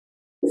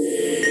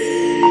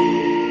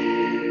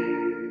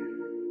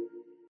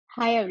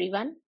Hi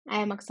everyone,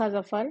 I am Aksa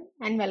Zafar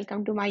and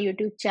welcome to my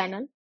YouTube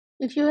channel.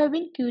 If you have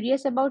been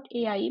curious about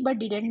AI but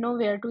didn't know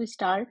where to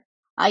start,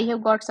 I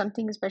have got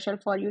something special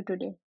for you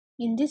today.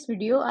 In this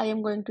video, I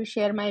am going to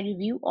share my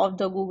review of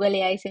the Google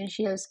AI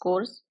Essentials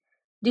course.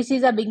 This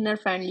is a beginner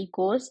friendly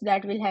course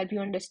that will help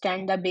you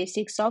understand the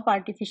basics of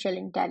artificial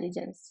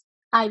intelligence.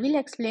 I will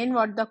explain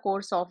what the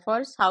course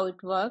offers, how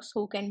it works,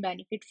 who can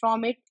benefit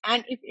from it,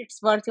 and if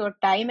it's worth your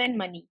time and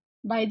money.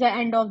 By the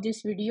end of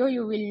this video,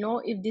 you will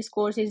know if this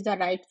course is the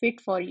right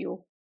fit for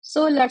you.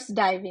 So let's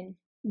dive in.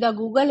 The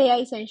Google AI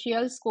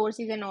Essentials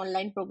course is an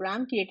online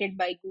program created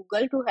by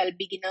Google to help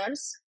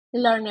beginners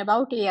learn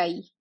about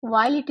AI.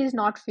 While it is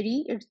not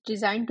free, it's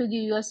designed to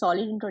give you a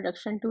solid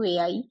introduction to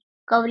AI,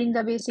 covering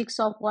the basics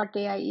of what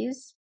AI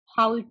is,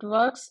 how it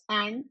works,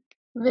 and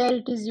where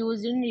it is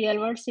used in real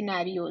world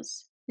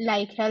scenarios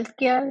like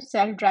healthcare,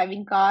 self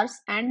driving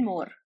cars, and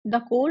more. The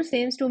course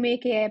aims to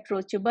make AI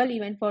approachable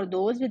even for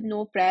those with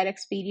no prior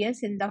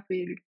experience in the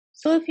field.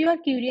 So, if you are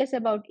curious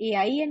about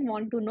AI and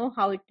want to know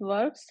how it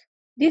works,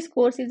 this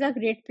course is a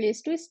great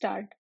place to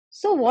start.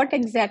 So, what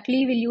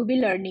exactly will you be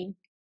learning?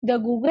 The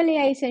Google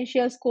AI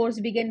Essentials course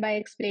begins by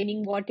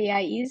explaining what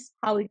AI is,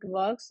 how it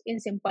works in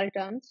simple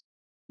terms.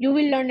 You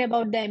will learn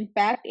about the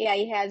impact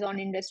AI has on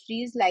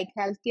industries like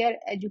healthcare,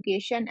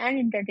 education, and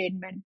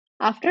entertainment.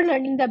 After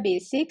learning the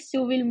basics,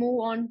 you will move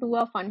on to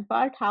a fun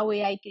part how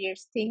AI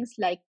creates things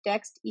like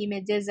text,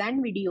 images,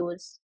 and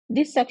videos.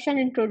 This section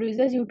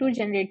introduces you to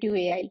generative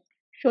AI,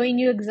 showing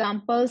you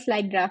examples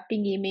like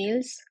drafting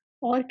emails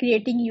or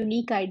creating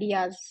unique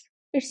ideas.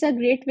 It's a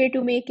great way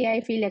to make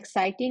AI feel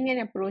exciting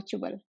and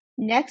approachable.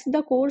 Next,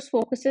 the course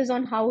focuses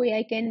on how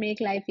AI can make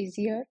life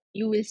easier.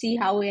 You will see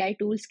how AI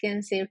tools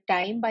can save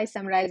time by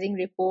summarizing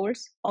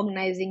reports,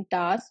 organizing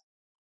tasks,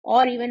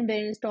 or even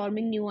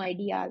brainstorming new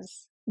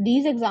ideas.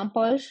 These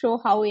examples show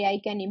how AI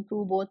can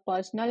improve both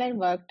personal and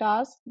work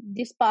tasks.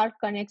 This part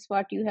connects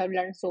what you have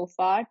learned so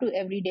far to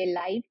everyday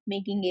life,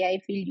 making AI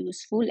feel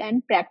useful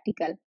and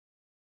practical.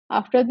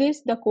 After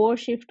this, the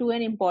course shifts to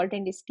an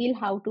important skill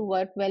how to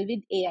work well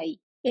with AI.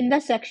 In the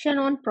section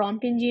on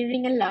prompt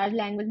engineering and large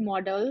language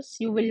models,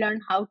 you will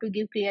learn how to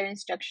give clear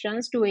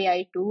instructions to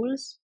AI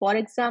tools. For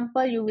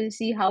example, you will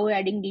see how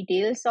adding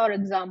details or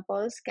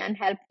examples can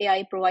help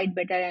AI provide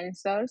better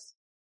answers.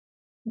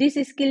 This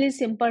skill is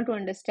simple to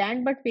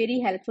understand but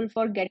very helpful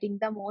for getting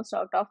the most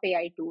out of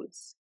AI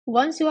tools.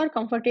 Once you are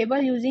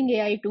comfortable using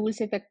AI tools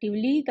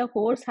effectively, the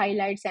course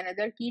highlights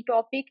another key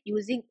topic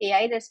using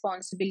AI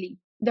responsibly.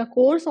 The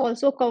course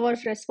also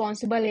covers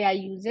responsible AI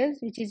uses,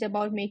 which is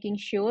about making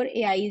sure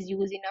AI is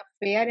used in a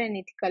fair and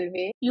ethical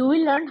way. You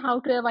will learn how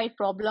to avoid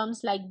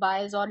problems like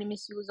bias or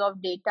misuse of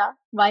data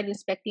while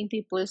respecting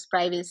people's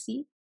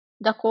privacy.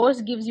 The course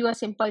gives you a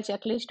simple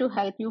checklist to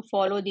help you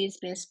follow these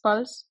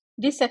principles.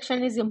 This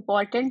section is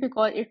important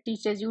because it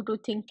teaches you to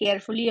think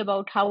carefully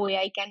about how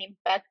AI can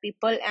impact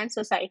people and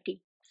society.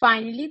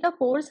 Finally, the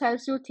course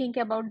helps you think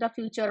about the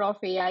future of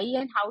AI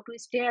and how to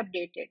stay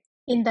updated.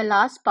 In the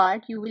last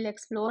part, you will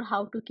explore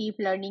how to keep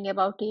learning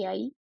about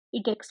AI.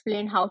 It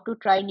explains how to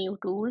try new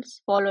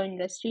tools, follow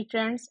industry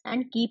trends,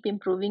 and keep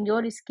improving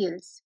your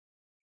skills.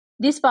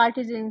 This part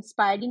is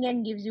inspiring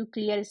and gives you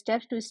clear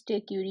steps to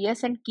stay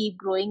curious and keep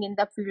growing in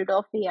the field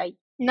of AI.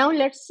 Now,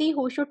 let's see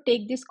who should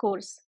take this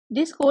course.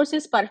 This course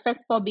is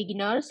perfect for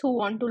beginners who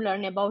want to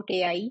learn about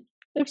AI.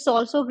 It's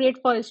also great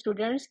for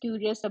students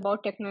curious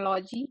about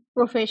technology,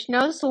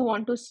 professionals who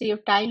want to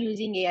save time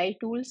using AI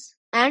tools,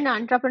 and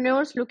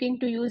entrepreneurs looking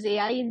to use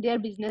AI in their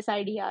business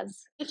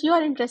ideas. If you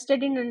are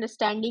interested in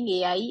understanding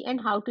AI and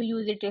how to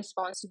use it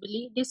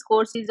responsibly, this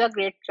course is a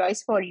great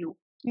choice for you.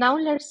 Now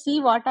let's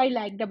see what I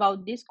liked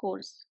about this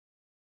course.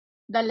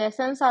 The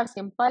lessons are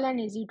simple and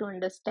easy to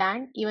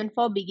understand, even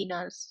for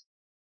beginners.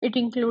 It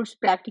includes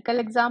practical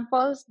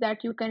examples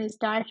that you can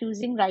start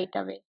using right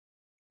away.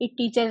 It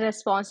teaches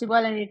responsible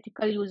and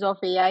ethical use of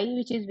AI,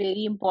 which is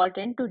very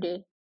important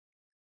today.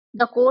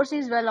 The course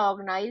is well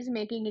organized,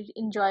 making it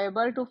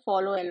enjoyable to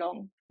follow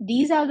along.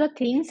 These are the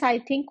things I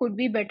think could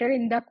be better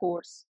in the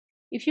course.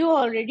 If you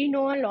already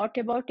know a lot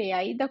about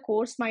AI, the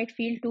course might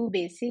feel too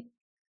basic.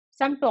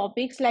 Some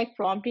topics like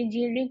prompt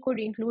engineering could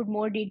include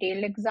more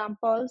detailed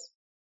examples.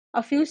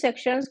 A few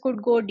sections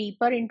could go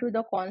deeper into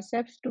the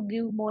concepts to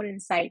give more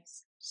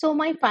insights. So,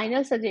 my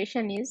final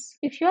suggestion is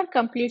if you are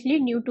completely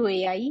new to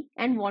AI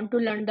and want to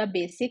learn the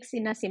basics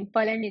in a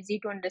simple and easy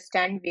to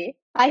understand way,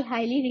 I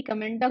highly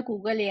recommend the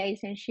Google AI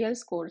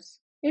Essentials course.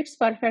 It's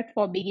perfect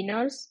for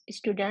beginners,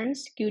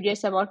 students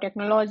curious about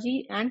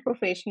technology, and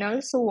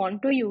professionals who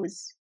want to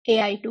use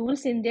AI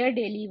tools in their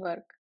daily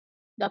work.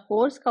 The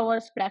course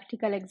covers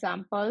practical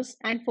examples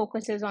and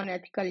focuses on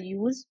ethical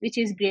use, which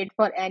is great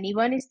for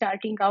anyone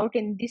starting out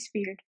in this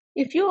field.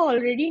 If you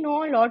already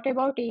know a lot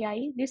about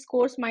AI, this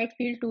course might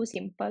feel too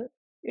simple.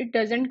 It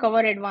doesn't cover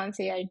advanced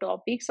AI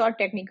topics or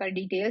technical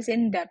details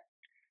in depth.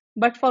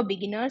 But for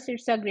beginners,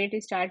 it's a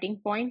great starting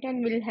point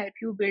and will help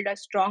you build a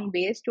strong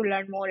base to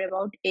learn more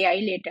about AI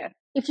later.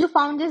 If you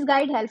found this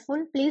guide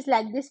helpful, please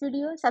like this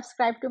video,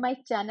 subscribe to my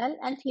channel,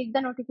 and click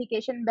the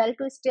notification bell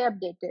to stay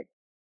updated.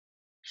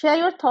 Share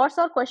your thoughts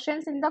or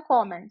questions in the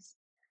comments.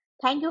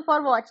 Thank you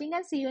for watching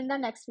and see you in the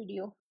next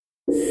video.